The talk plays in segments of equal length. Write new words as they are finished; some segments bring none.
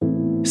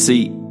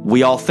See,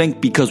 we all think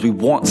because we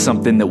want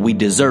something that we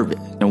deserve it.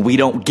 And we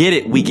don't get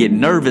it, we get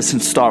nervous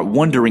and start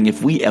wondering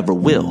if we ever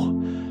will.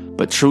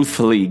 But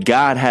truthfully,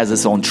 God has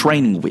us on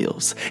training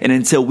wheels. And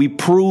until we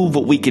prove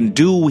what we can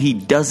do, He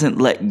doesn't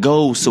let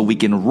go so we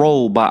can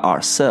roll by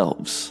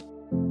ourselves.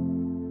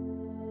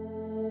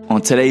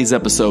 On today's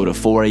episode of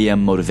 4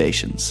 a.m.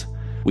 Motivations,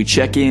 we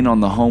check in on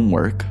the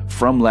homework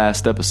from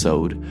last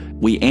episode.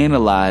 We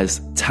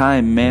analyze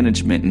time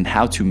management and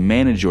how to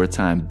manage your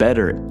time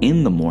better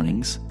in the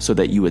mornings so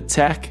that you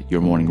attack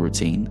your morning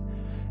routine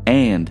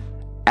and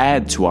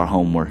add to our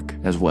homework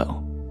as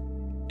well.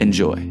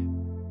 Enjoy.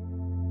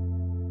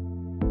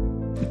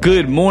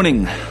 Good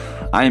morning.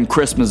 I am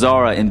Chris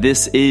Mazzara, and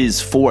this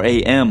is 4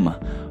 a.m.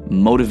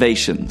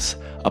 Motivations,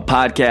 a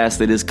podcast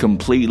that is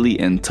completely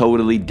and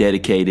totally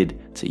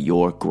dedicated to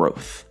your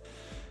growth.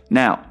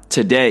 Now,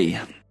 today,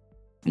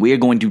 we are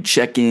going to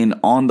check in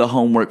on the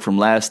homework from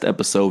last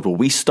episode where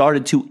we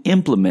started to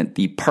implement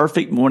the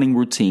perfect morning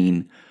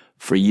routine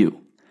for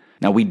you.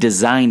 Now, we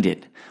designed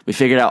it. We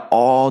figured out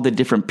all the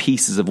different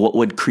pieces of what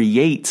would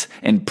create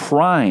and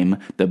prime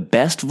the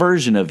best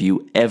version of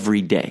you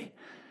every day.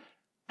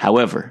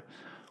 However,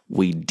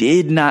 we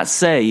did not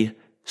say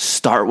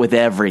start with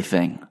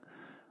everything.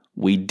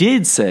 We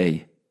did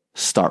say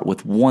start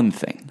with one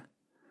thing.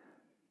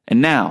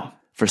 And now,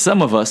 for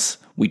some of us,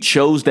 we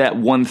chose that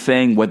one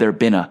thing, whether it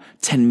been a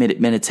 10-minute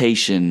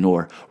meditation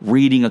or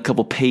reading a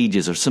couple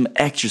pages or some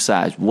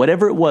exercise,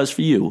 whatever it was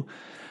for you.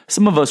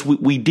 Some of us,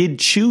 we did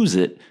choose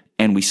it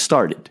and we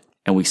started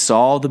and we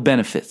saw the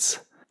benefits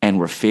and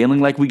we're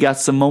feeling like we got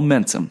some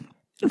momentum.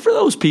 And for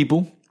those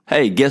people,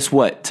 hey, guess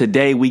what?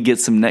 Today we get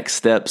some next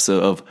steps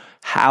of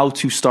how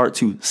to start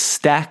to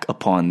stack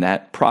upon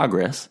that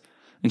progress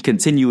and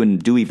continue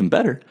and do even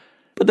better.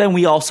 But then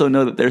we also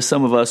know that there's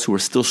some of us who are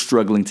still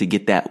struggling to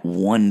get that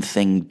one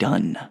thing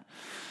done,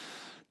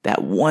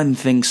 that one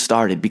thing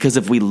started. Because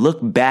if we look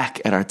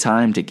back at our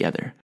time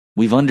together,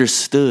 we've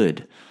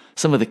understood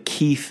some of the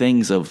key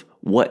things of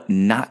what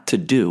not to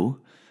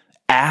do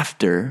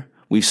after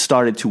we've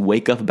started to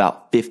wake up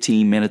about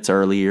 15 minutes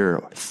earlier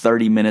or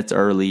 30 minutes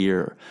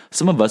earlier.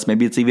 Some of us,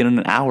 maybe it's even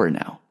an hour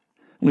now.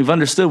 We've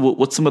understood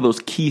what some of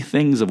those key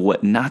things of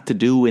what not to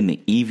do in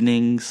the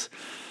evenings,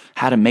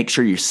 how to make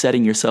sure you're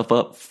setting yourself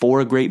up for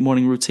a great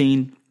morning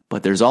routine.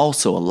 But there's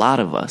also a lot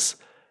of us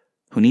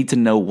who need to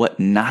know what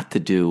not to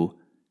do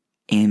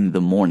in the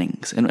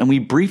mornings. And we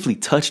briefly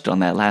touched on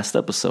that last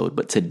episode.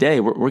 But today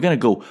we're going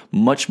to go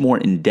much more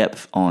in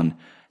depth on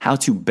how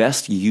to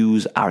best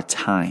use our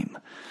time.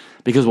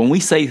 Because when we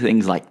say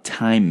things like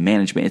time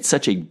management, it's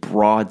such a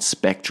broad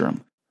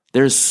spectrum.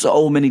 There's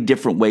so many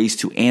different ways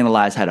to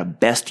analyze how to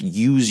best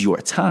use your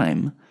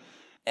time.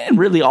 And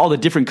really all the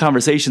different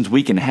conversations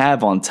we can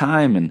have on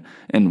time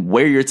and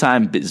where your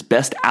time is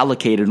best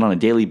allocated on a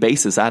daily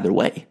basis either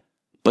way.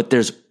 But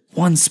there's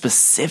one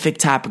specific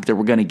topic that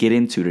we're going to get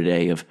into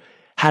today of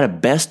how to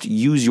best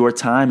use your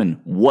time and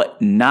what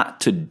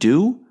not to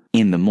do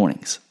in the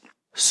mornings.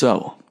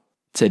 So,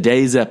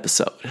 today's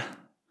episode,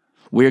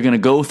 we're going to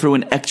go through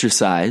an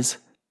exercise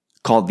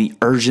called the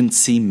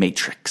Urgency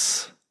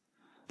Matrix.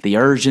 The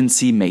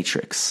Urgency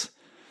Matrix.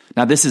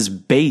 Now, this is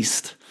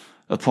based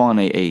upon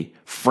a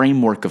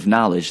framework of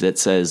knowledge that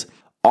says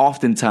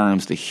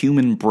oftentimes the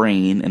human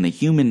brain and the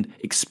human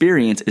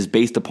experience is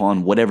based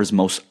upon whatever's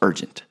most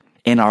urgent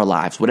in our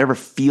lives, whatever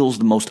feels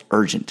the most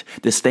urgent,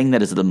 this thing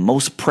that is the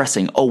most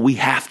pressing. Oh, we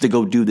have to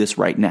go do this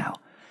right now.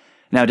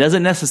 Now, it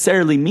doesn't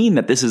necessarily mean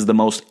that this is the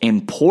most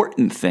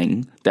important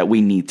thing that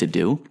we need to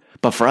do.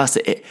 But for us,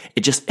 it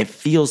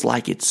feels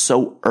like it's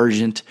so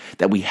urgent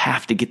that we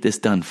have to get this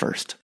done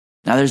first.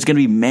 Now, there's going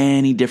to be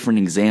many different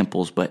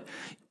examples, but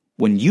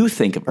when you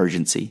think of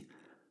urgency,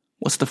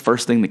 what's the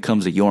first thing that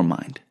comes to your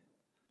mind?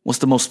 What's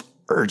the most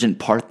urgent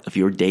part of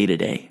your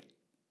day-to-day?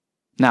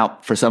 Now,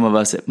 for some of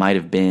us, it might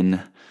have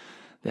been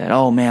that,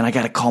 oh man, I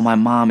got to call my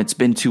mom. It's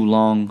been too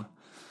long.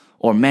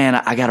 Or man,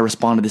 I got to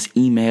respond to this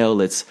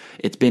email. It's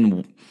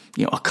been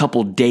a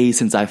couple days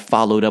since I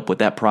followed up with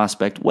that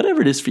prospect.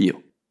 Whatever it is for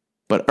you.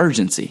 But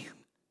urgency,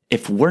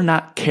 if we're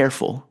not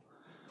careful,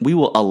 we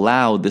will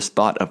allow this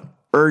thought of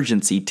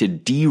urgency to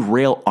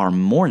derail our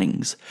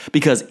mornings.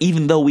 Because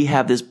even though we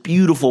have this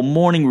beautiful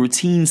morning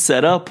routine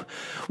set up,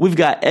 we've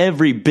got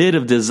every bit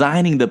of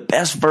designing the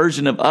best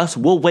version of us.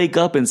 We'll wake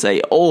up and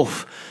say,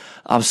 oh,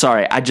 I'm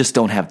sorry, I just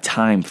don't have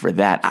time for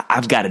that.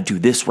 I've got to do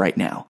this right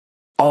now.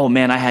 Oh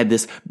man, I had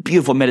this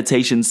beautiful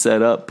meditation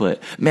set up,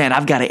 but man,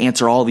 I've got to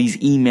answer all these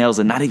emails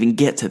and not even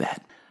get to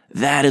that.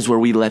 That is where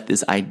we let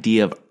this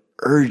idea of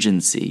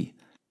urgency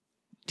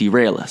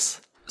derail us.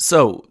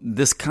 So,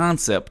 this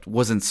concept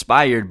was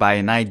inspired by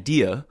an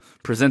idea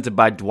presented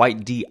by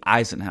Dwight D.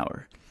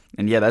 Eisenhower.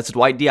 And yeah, that's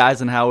Dwight D.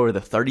 Eisenhower, the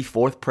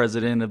 34th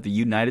president of the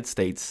United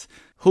States,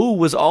 who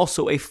was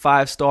also a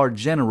 5-star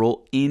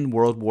general in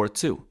World War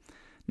II.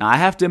 Now, I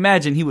have to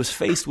imagine he was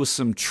faced with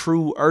some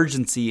true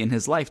urgency in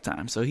his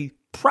lifetime, so he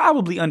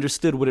probably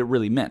understood what it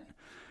really meant.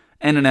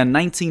 And in a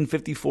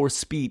 1954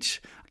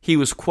 speech, he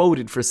was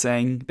quoted for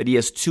saying that he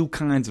has two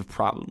kinds of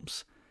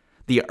problems: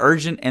 the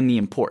urgent and the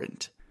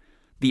important.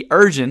 the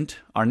urgent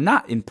are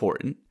not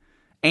important,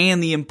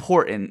 and the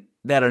important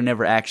that are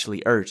never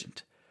actually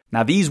urgent.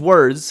 Now, these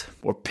words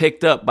were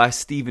picked up by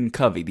Stephen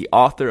Covey, the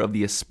author of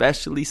the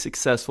especially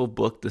successful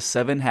book, The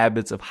 7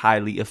 Habits of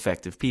Highly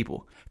Effective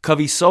People.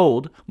 Covey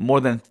sold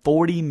more than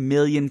 40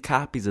 million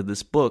copies of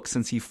this book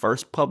since he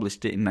first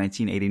published it in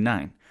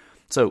 1989.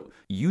 So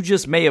you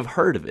just may have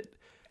heard of it.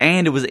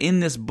 And it was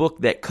in this book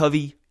that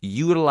Covey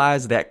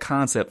utilized that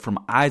concept from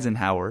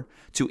Eisenhower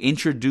to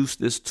introduce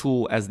this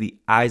tool as the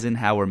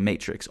Eisenhower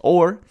Matrix,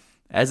 or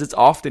as it's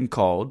often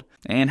called,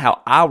 and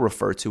how I'll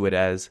refer to it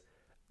as,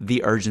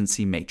 the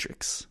urgency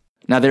matrix.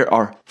 Now, there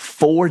are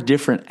 4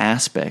 different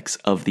aspects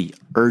of the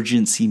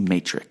urgency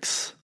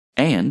matrix,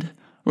 and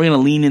we're going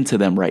to lean into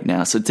them right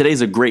now. So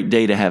today's a great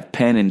day to have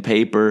pen and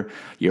paper,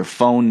 your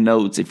phone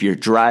notes. If you're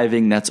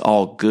driving, that's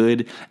all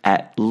good.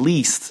 At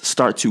least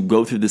start to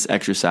go through this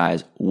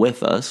exercise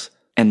with us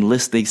and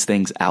list these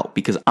things out,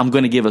 because I'm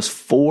going to give us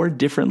 4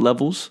 different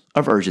levels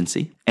of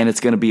urgency, and it's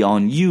going to be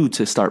on you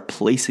to start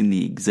placing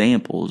the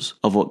examples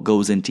of what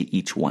goes into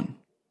each one.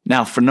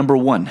 Now, for number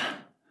 1,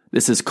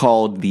 this is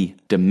called the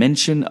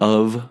dimension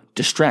of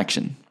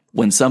distraction,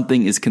 when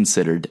something is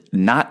considered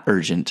not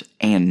urgent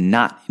and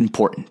not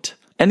important.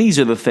 And these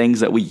are the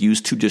things that we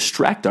use to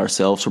distract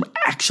ourselves from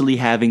actually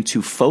having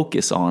to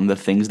focus on the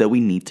things that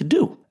we need to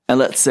do. And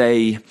let's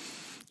say,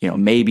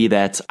 maybe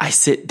that's I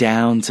sit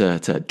down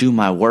to do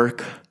my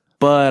work,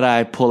 but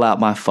I pull out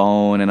my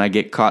phone and I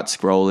get caught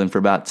scrolling for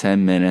about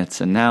 10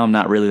 minutes, and now I'm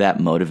not really that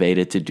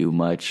motivated to do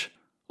much.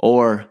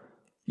 Or,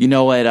 you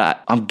know what,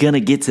 I'm going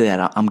to get to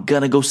that. I'm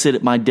going to go sit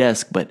at my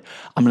desk, but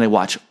I'm going to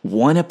watch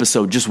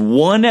just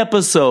one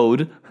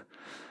episode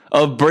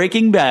of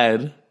Breaking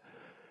Bad,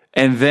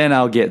 and then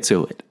I'll get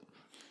to it.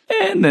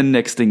 And then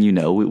next thing you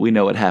know, we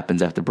know what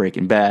happens after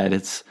Breaking Bad.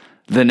 It's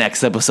the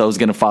next episode is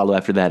going to follow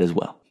after that as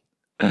well.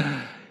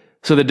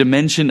 So the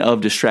dimension of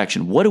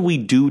distraction. What do we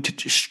do to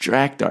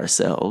distract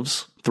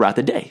ourselves throughout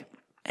the day?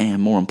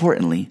 And more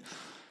importantly,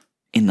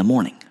 in the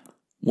morning.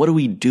 What do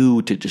we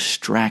do to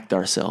distract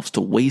ourselves,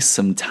 to waste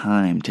some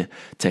time,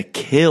 to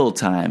kill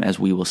time, as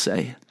we will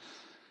say?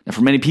 Now,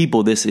 for many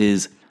people, this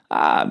is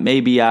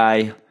maybe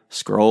I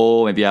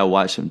scroll, maybe I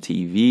watch some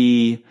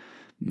TV,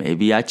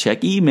 maybe I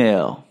check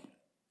email,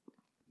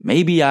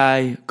 maybe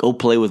I go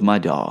play with my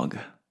dog.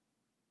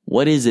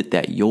 What is it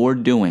that you're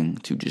doing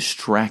to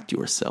distract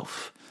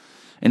yourself?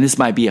 And this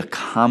might be a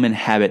common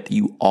habit that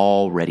you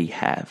already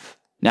have.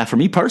 Now, for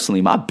me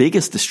personally, my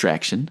biggest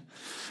distraction,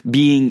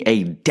 being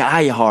a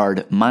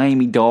diehard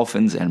Miami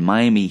Dolphins and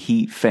Miami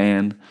Heat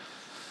fan,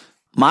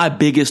 my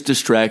biggest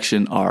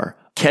distraction are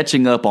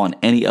catching up on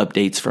any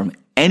updates from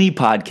any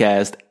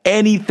podcast,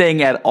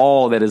 anything at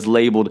all that is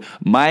labeled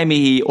Miami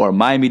Heat or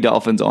Miami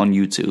Dolphins on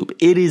YouTube.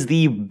 It is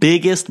the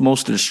biggest,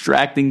 most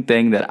distracting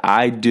thing that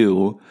I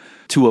do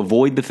to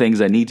avoid the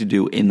things I need to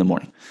do in the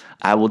morning.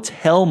 I will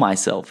tell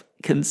myself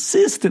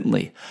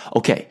consistently,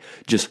 okay,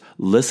 just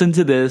listen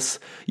to this,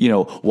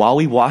 while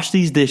we wash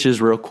these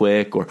dishes real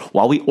quick, or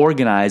while we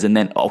organize, and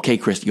then, okay,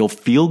 Chris, you'll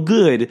feel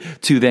good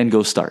to then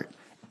go start.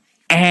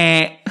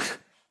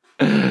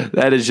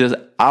 That is just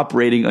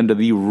operating under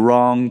the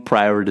wrong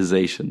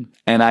prioritization.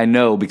 And I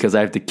know, because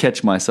I have to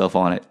catch myself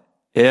on it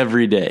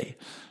every day,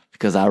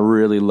 because I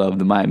really love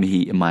the Miami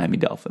Heat and Miami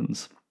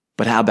Dolphins.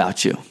 But how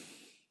about you?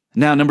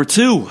 Now, number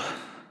 2,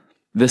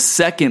 the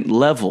second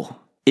level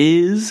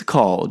is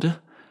called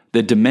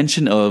the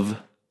dimension of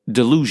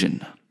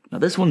delusion. Now,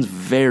 this one's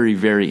very,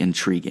 very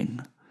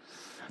intriguing.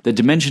 The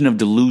dimension of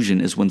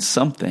delusion is when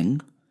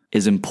something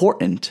is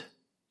important,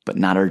 but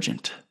not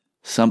urgent.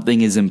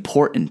 Something is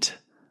important,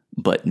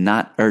 but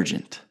not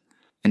urgent.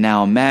 And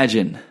now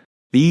imagine,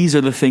 these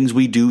are the things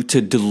we do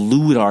to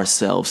delude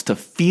ourselves to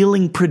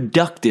feeling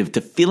productive,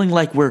 to feeling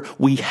like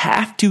we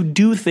have to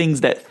do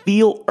things that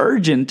feel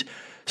urgent,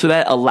 so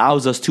that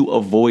allows us to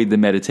avoid the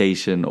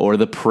meditation or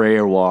the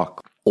prayer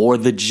walk or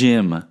the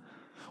gym.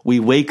 We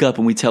wake up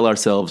and we tell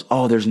ourselves,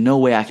 oh, there's no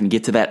way I can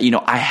get to that.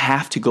 I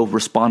have to go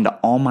respond to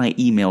all my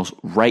emails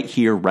right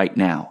here, right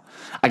now.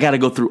 I got to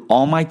go through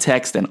all my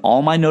text and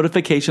all my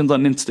notifications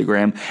on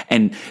Instagram,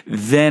 and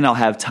then I'll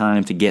have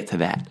time to get to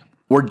that.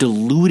 We're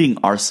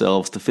deluding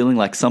ourselves to feeling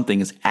like something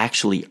is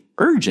actually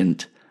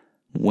urgent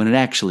when it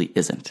actually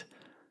isn't.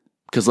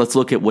 Because let's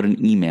look at what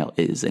an email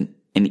is. An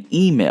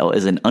email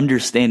is an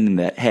understanding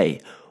that,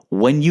 hey,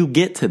 when you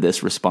get to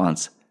this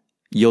response,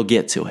 you'll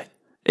get to it.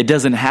 It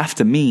doesn't have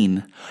to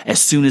mean as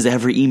soon as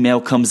every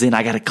email comes in,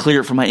 I got to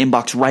clear it from my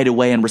inbox right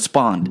away and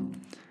respond.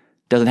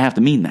 It doesn't have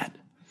to mean that.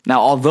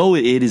 Now, although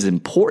it is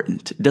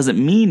important, it doesn't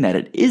mean that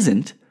it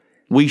isn't.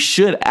 We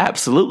should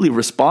absolutely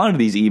respond to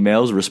these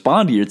emails,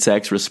 respond to your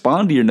texts,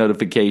 respond to your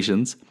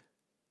notifications,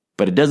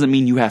 but it doesn't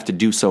mean you have to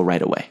do so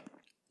right away.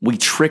 We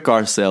trick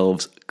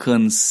ourselves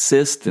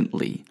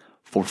consistently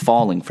for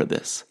falling for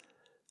this.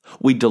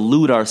 We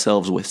delude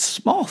ourselves with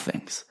small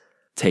things.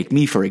 Take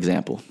me, for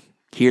example.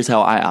 Here's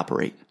how I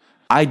operate.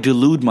 I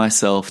delude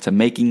myself to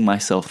making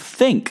myself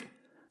think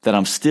that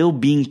I'm still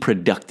being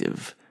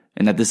productive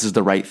and that this is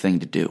the right thing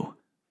to do.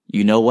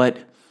 You know what?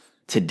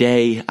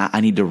 Today, I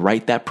need to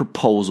write that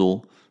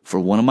proposal for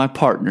one of my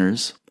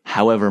partners.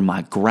 However,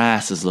 my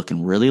grass is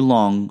looking really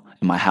long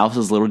and my house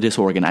is a little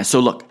disorganized. So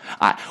look,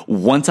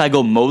 once I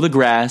go mow the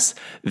grass,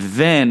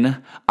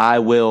 then I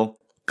will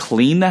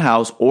clean the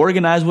house,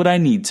 organize what I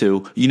need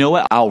to. You know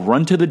what? I'll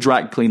run to the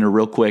dry cleaner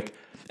real quick.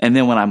 And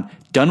then when I'm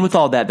done with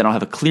all that, then I'll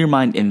have a clear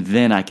mind and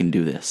then I can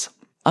do this.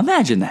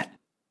 Imagine that.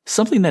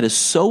 Something that is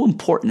so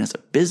important as a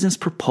business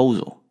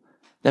proposal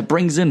that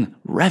brings in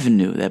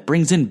revenue, that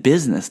brings in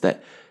business,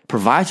 that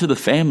provides for the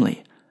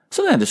family.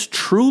 Something that is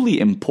truly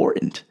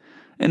important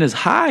and is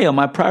high on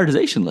my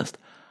prioritization list.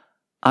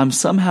 I'm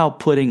somehow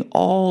putting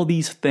all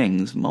these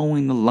things,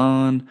 mowing the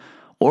lawn,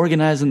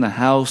 organizing the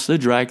house, the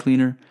dry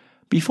cleaner,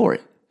 before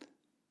it.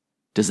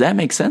 Does that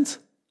make sense?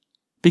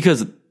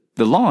 Because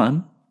the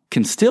lawn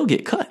can still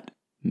get cut,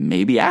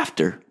 maybe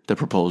after the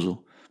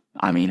proposal.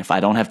 I mean, if I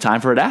don't have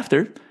time for it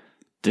after,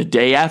 the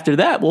day after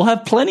that, we'll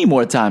have plenty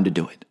more time to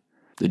do it.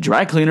 The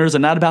dry cleaners are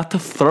not about to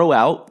throw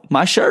out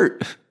my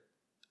shirt.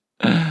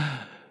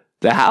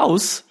 The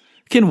house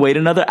can wait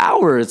another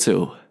hour or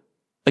two.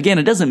 Again,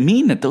 it doesn't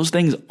mean that those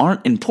things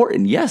aren't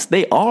important. Yes,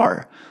 they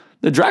are.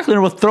 The dry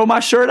cleaner will throw my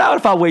shirt out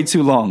if I wait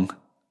too long.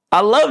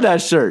 I love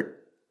that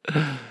shirt.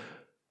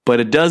 But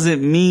it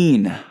doesn't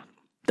mean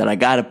that I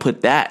got to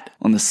put that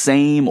on the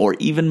same or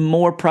even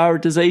more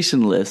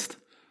prioritization list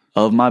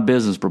of my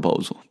business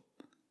proposal.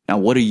 Now,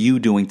 what are you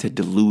doing to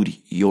delude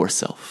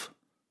yourself?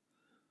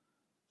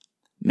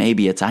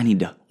 Maybe it's I need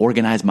to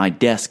organize my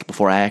desk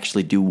before I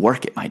actually do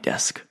work at my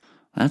desk.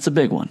 That's a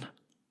big one.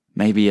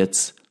 Maybe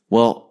it's,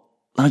 well,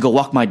 let me go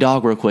walk my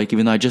dog real quick,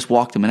 even though I just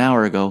walked him an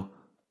hour ago,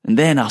 and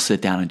then I'll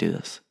sit down and do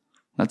this.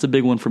 That's a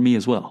big one for me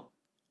as well.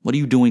 What are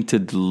you doing to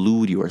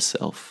delude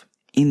yourself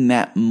in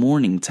that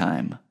morning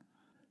time?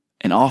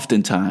 And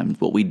oftentimes,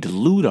 what we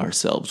delude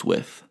ourselves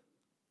with,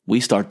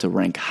 we start to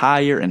rank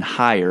higher and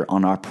higher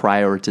on our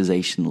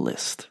prioritization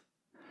list.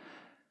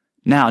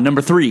 Now,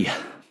 number 3,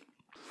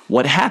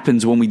 what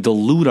happens when we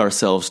delude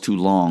ourselves too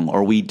long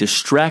or we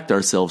distract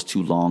ourselves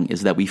too long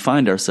is that we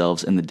find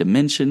ourselves in the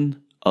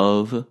dimension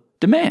of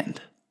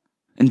demand.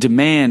 And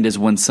demand is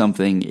when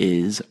something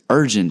is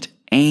urgent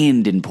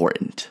and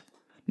important.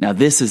 Now,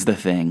 this is the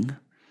thing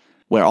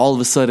where all of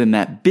a sudden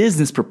that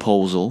business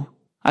proposal,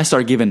 I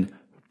start giving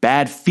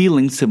bad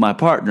feelings to my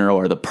partner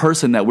or the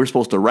person that we're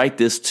supposed to write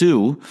this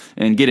to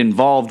and get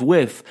involved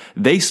with.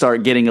 They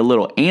start getting a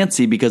little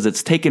antsy because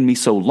it's taken me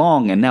so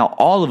long. And now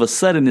all of a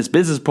sudden this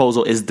business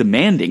proposal is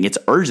demanding. It's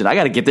urgent. I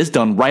got to get this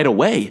done right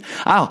away.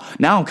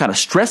 Now I'm kind of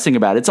stressing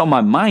about it. It's on my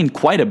mind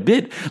quite a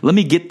bit. Let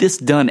me get this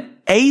done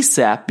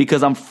ASAP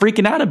because I'm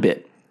freaking out a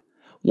bit.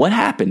 What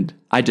happened?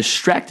 I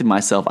distracted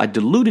myself. I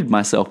deluded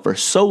myself for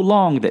so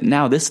long that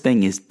now this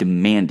thing is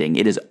demanding.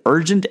 It is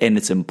urgent and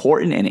it's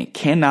important and it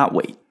cannot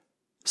wait.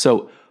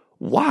 So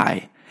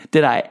why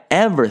did I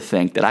ever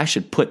think that I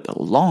should put the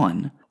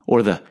lawn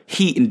or the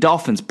Heat and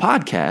Dolphins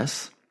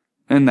podcast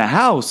and the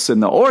house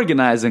and the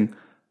organizing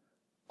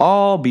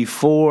all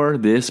before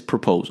this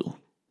proposal?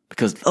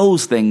 Because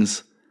those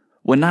things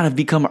would not have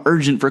become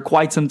urgent for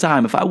quite some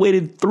time. If I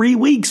waited 3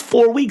 weeks,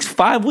 4 weeks,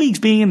 5 weeks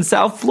being in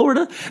South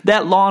Florida,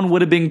 that lawn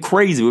would have been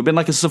crazy. It would have been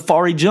like a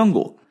safari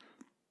jungle.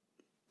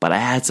 But I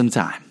had some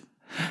time.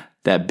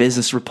 That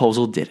business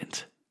proposal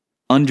didn't.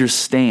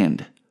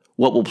 Understand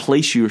what will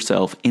place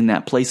yourself in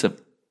that place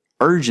of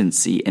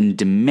urgency and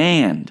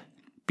demand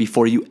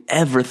before you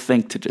ever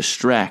think to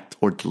distract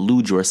or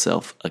delude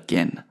yourself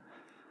again.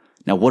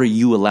 Now, what are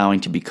you allowing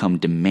to become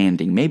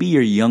demanding? Maybe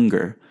you're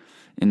younger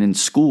and in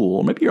school,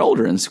 or maybe you're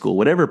older in school,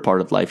 whatever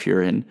part of life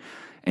you're in,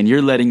 and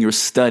you're letting your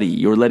study,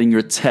 you're letting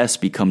your tests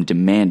become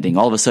demanding.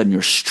 All of a sudden,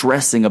 you're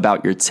stressing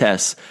about your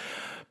tests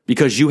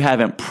because you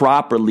haven't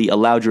properly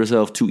allowed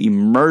yourself to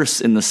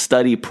immerse in the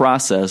study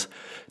process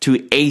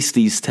to ace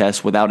these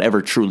tests without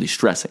ever truly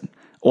stressing.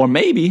 Or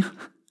maybe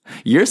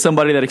you're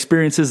somebody that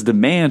experiences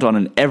demand on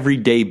an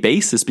everyday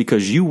basis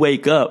because you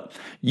wake up,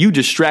 you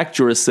distract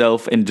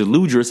yourself and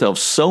delude yourself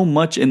so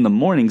much in the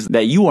mornings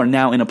that you are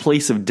now in a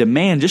place of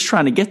demand just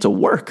trying to get to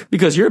work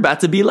because you're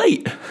about to be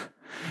late.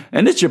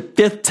 And it's your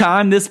 5th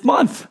time this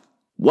month.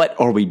 What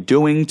are we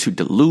doing to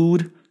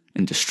delude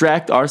and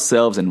distract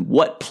ourselves, and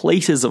what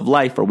places of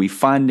life are we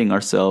finding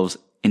ourselves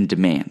in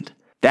demand?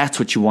 That's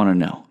what you want to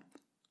know.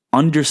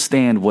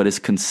 Understand what is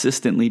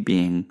consistently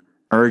being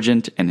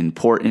urgent and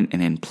important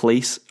and in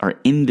place or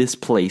in this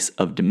place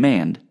of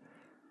demand,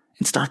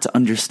 and start to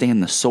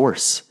understand the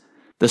source.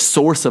 The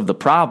source of the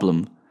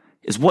problem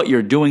is what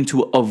you're doing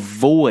to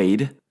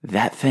avoid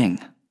that thing.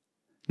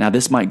 Now,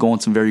 this might go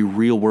on some very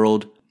real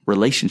world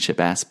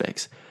relationship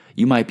aspects.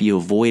 You might be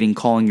avoiding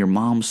calling your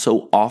mom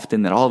so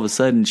often that all of a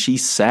sudden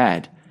she's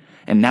sad,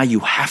 and now you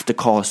have to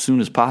call as soon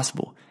as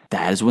possible.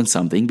 That is when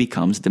something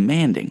becomes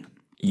demanding.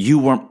 You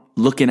weren't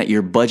looking at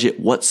your budget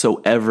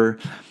whatsoever.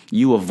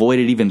 You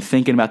avoided even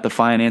thinking about the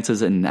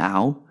finances, and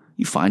now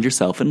you find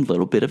yourself in a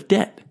little bit of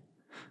debt.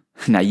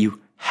 Now you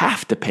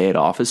have to pay it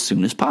off as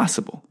soon as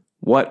possible.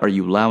 What are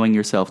you allowing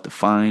yourself to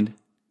find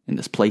in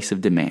this place of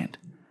demand?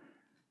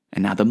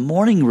 And now the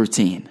morning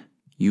routine.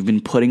 You've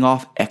been putting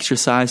off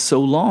exercise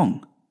so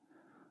long,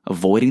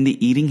 avoiding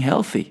the eating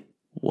healthy.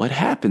 what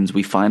happens?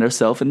 We find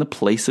ourselves in the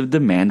place of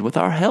demand with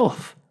our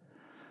health.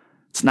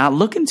 It's not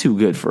looking too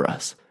good for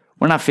us.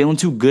 We're not feeling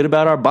too good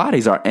about our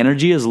bodies. Our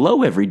energy is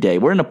low every day.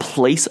 We're in a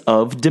place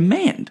of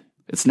demand.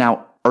 It's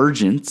now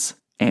urgent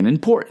and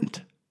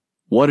important.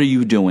 What are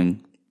you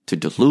doing to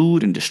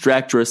delude and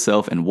distract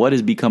yourself, and what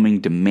is becoming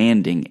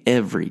demanding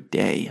every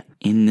day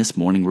in this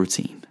morning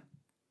routine?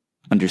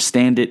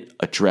 Understand it,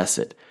 address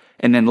it.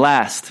 And then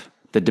last,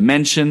 the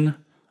dimension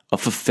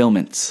of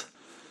fulfillment.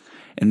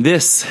 And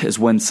this is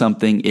when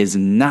something is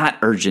not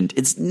urgent.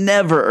 It's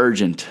never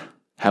urgent.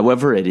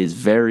 However, it is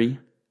very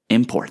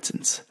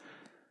important.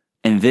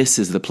 And this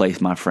is the place,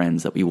 my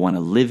friends, that we want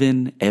to live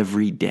in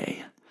every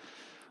day.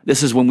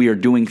 This is when we are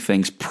doing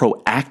things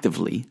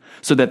proactively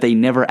so that they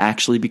never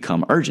actually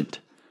become urgent.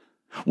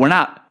 We're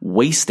not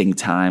wasting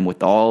time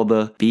with all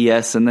the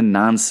BS and the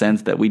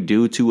nonsense that we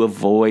do to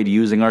avoid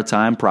using our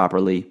time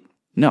properly.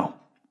 No,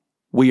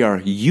 we are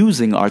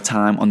using our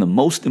time on the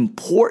most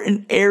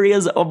important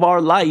areas of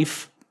our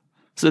life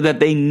so that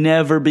they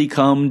never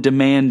become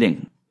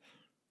demanding.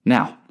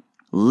 Now,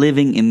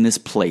 living in this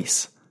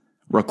place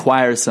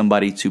requires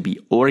somebody to be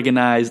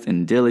organized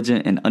and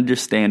diligent and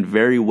understand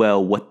very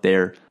well what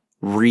their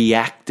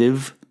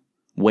reactive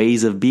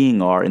ways of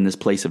being are in this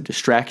place of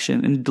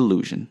distraction and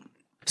delusion,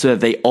 so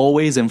that they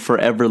always and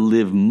forever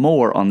live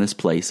more on this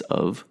place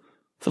of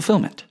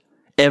fulfillment.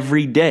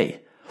 Every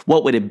day,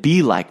 what would it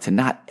be like to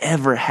not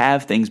ever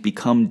have things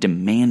become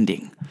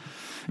demanding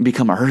and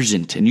become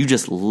urgent, and you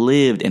just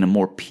lived in a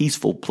more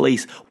peaceful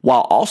place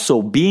while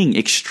also being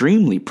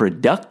extremely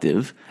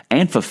productive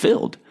and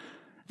fulfilled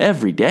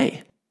every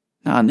day?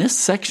 Now, in this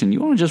section, you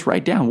want to just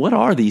write down, what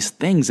are these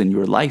things in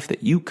your life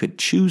that you could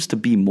choose to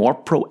be more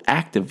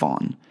proactive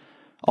on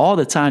all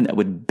the time that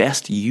would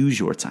best use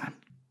your time?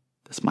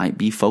 This might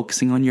be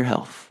focusing on your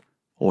health,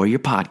 or your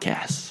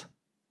podcasts,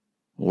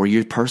 or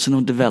your personal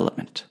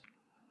development,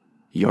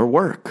 your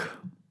work,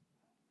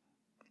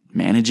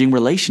 managing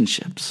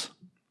relationships.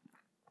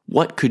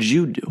 What could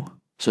you do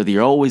so that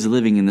you're always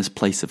living in this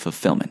place of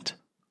fulfillment?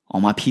 All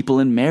my people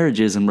in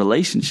marriages and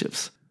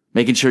relationships,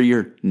 making sure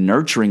you're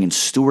nurturing and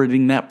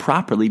stewarding that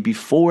properly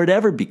before it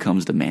ever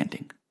becomes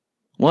demanding.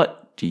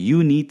 What do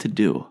you need to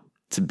do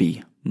to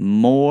be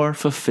more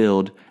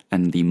fulfilled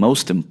in the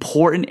most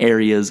important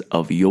areas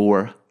of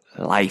your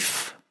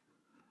life?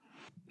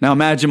 Now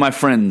imagine, my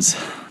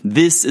friends,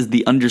 this is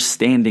the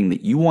understanding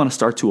that you want to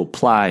start to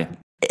apply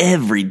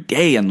every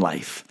day in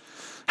life.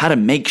 How to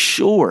make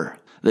sure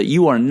that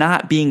you are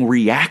not being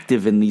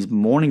reactive in these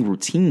morning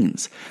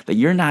routines, that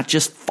you're not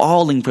just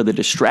falling for the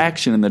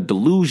distraction and the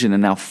delusion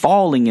and now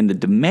falling into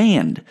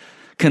demand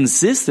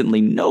consistently.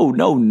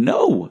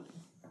 No.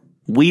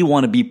 We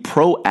want to be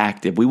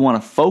proactive. We want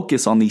to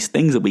focus on these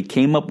things that we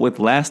came up with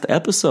last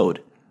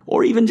episode,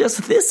 or even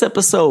just this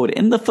episode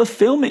in the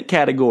fulfillment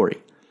category.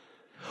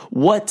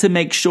 What to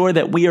make sure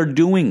that we are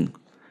doing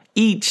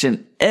each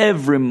and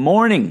every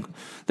morning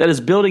that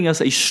is building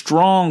us a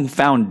strong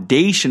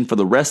foundation for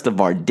the rest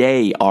of our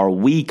day, our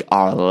week,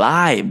 our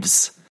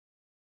lives.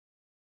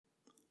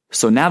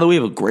 So now that we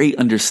have a great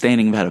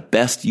understanding of how to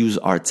best use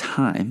our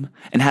time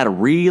and how to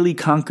really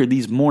conquer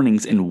these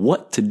mornings and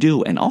what to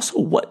do and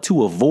also what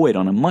to avoid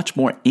on a much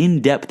more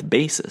in-depth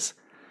basis,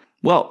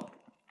 well,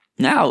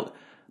 now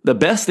the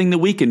best thing that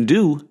we can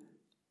do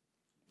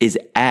is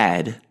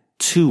add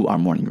to our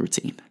morning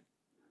routine.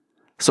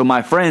 So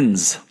my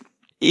friends,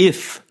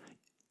 if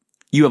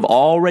you have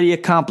already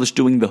accomplished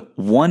doing the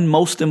one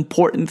most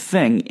important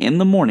thing in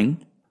the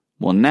morning,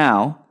 well,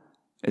 now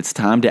it's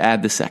time to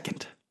add the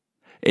second.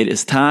 It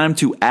is time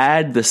to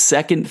add the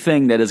second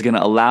thing that is going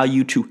to allow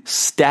you to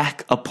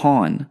stack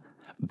upon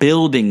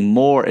building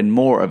more and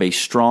more of a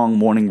strong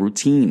morning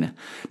routine.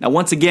 Now,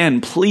 once again,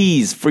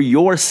 please, for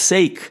your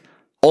sake,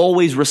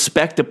 always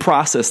respect the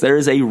process. There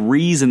is a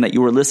reason that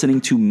you are listening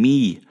to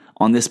me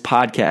on this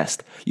podcast.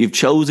 You've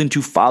chosen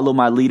to follow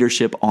my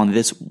leadership on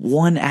this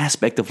one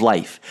aspect of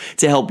life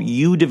to help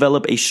you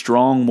develop a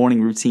strong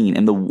morning routine.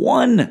 And the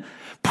one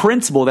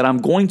principle that I'm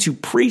going to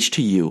preach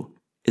to you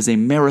is a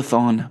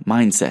marathon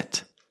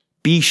mindset.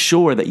 Be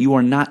sure that you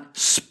are not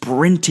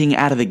sprinting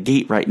out of the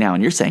gate right now.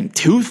 And you're saying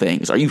 2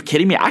 things. Are you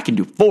kidding me? I can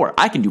do 4.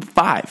 I can do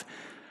 5.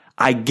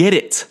 I get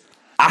it.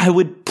 I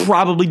would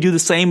probably do the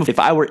same if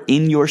I were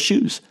in your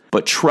shoes.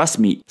 But trust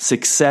me,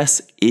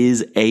 success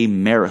is a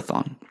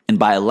marathon. And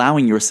by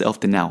allowing yourself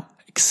to now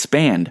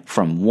expand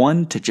from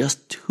 1 to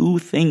just 2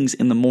 things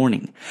in the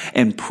morning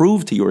and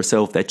prove to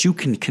yourself that you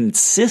can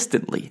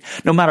consistently,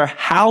 no matter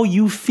how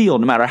you feel,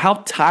 no matter how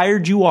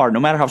tired you are, no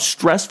matter how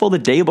stressful the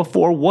day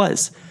before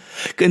was,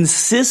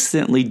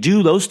 consistently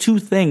do those 2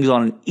 things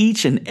on an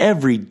each and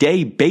every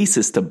day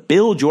basis to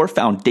build your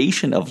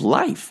foundation of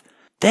life,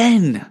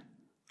 then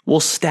we'll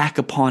stack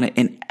upon it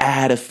and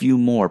add a few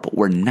more, but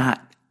we're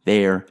not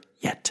there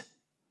yet.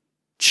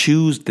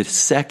 Choose the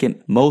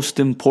second most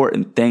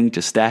important thing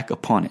to stack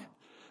upon it.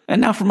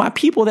 And now for my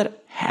people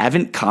that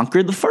haven't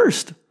conquered the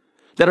first,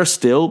 that are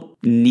still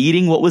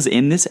needing what was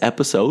in this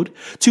episode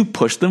to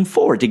push them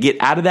forward, to get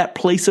out of that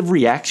place of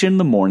reaction in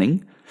the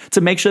morning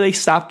to make sure they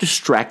stop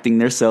distracting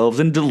themselves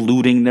and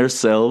deluding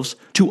themselves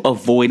to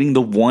avoiding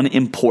the one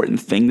important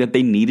thing that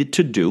they needed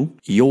to do.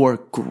 Your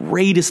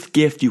greatest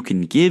gift you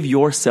can give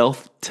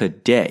yourself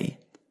today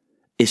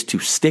is to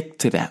stick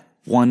to that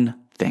one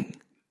thing.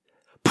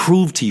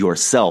 Prove to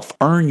yourself,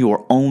 earn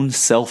your own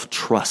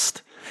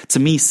self-trust. To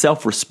me,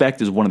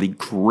 self-respect is one of the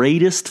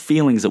greatest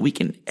feelings that we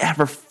can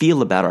ever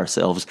feel about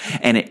ourselves,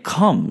 and it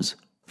comes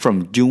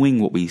from doing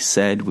what we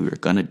said we were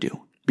going to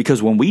do.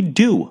 Because when we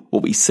do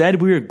what we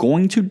said we were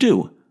going to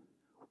do,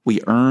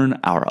 we earn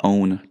our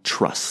own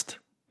trust.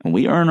 When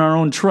we earn our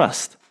own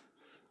trust,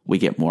 we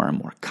get more and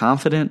more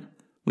confident.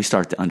 We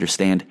start to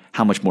understand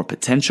how much more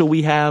potential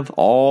we have,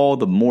 all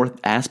the more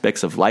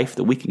aspects of life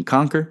that we can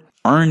conquer.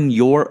 Earn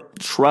your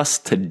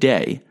trust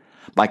today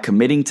by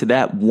committing to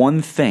that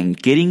one thing,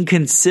 getting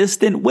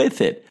consistent with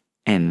it,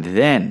 and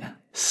then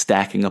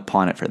stacking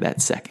upon it for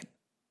that second.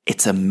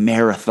 It's a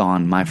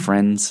marathon, my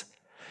friends.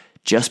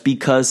 Just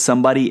because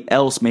somebody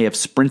else may have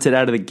sprinted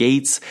out of the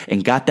gates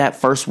and got that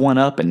first one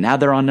up and now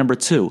they're on number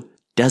 2,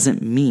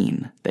 doesn't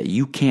mean that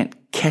you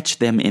can't catch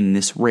them in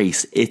this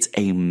race. It's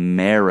a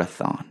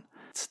marathon.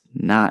 It's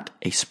not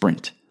a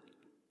sprint.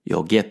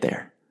 You'll get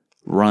there.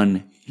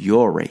 Run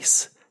your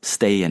race.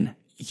 Stay in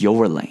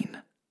your lane.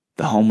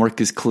 The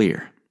homework is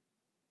clear.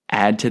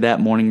 Add to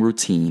that morning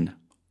routine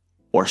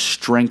or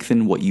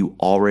strengthen what you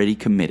already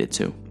committed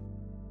to.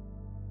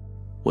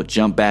 We'll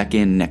jump back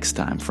in next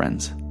time,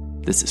 friends.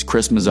 This is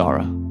Chris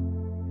Mazzara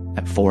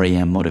at 4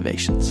 a.m.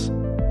 Motivations.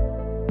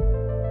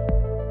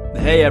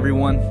 Hey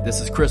everyone, this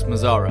is Chris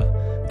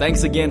Mazzara.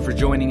 Thanks again for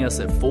joining us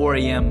at 4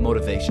 a.m.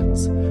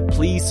 Motivations.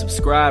 Please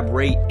subscribe,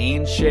 rate,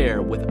 and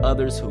share with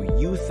others who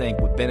you think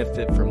would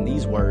benefit from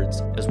these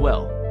words as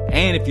well.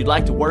 And if you'd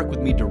like to work with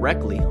me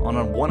directly on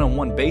a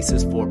one-on-one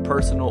basis for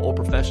personal or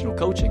professional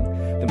coaching,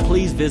 then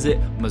please visit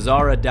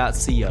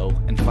mazzara.co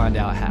and find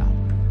out how.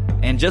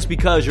 And just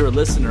because you're a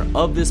listener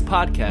of this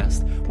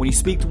podcast, when you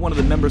speak to one of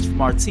the members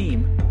from our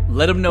team,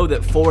 let them know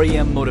that 4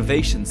 a.m.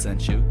 Motivation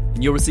sent you,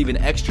 and you'll receive an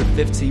extra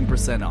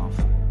 15% off.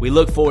 We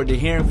look forward to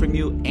hearing from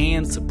you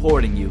and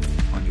supporting you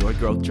on your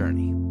growth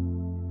journey.